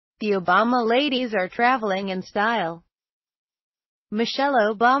The Obama ladies are traveling in style. Michelle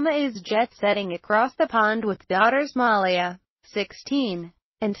Obama is jet-setting across the pond with daughters Malia, 16,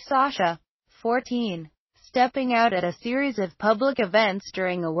 and Sasha, 14, stepping out at a series of public events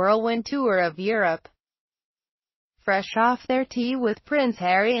during a whirlwind tour of Europe. Fresh off their tea with Prince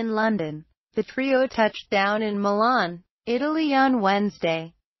Harry in London, the trio touched down in Milan, Italy on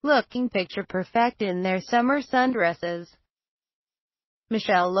Wednesday, looking picture-perfect in their summer sundresses.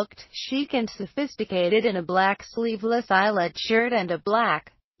 Michelle looked chic and sophisticated in a black sleeveless eyelet shirt and a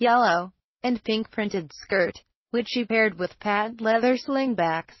black, yellow, and pink printed skirt, which she paired with patent leather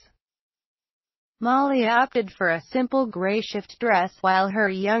slingbacks. Malia opted for a simple gray shift dress, while her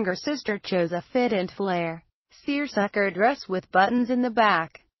younger sister chose a fit and flare, seersucker dress with buttons in the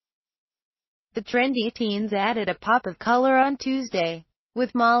back. The trendy teens added a pop of color on Tuesday,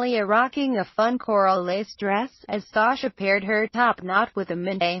 with Malia rocking a fun coral lace dress, as Sasha paired her top knot with a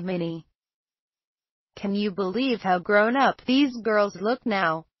mini. Can you believe how grown up these girls look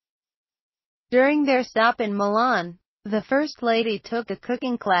now? During their stop in Milan, the First Lady took a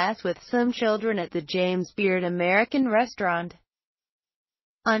cooking class with some children at the James Beard American restaurant.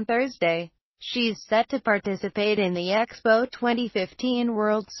 On Thursday, she's set to participate in the Expo 2015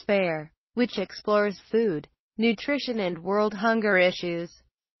 World's Fair, which explores food, nutrition and world hunger issues.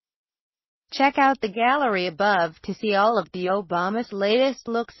 Check out the gallery above to see all of the Obama's latest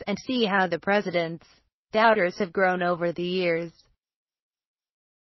looks and see how the president's daughters have grown over the years.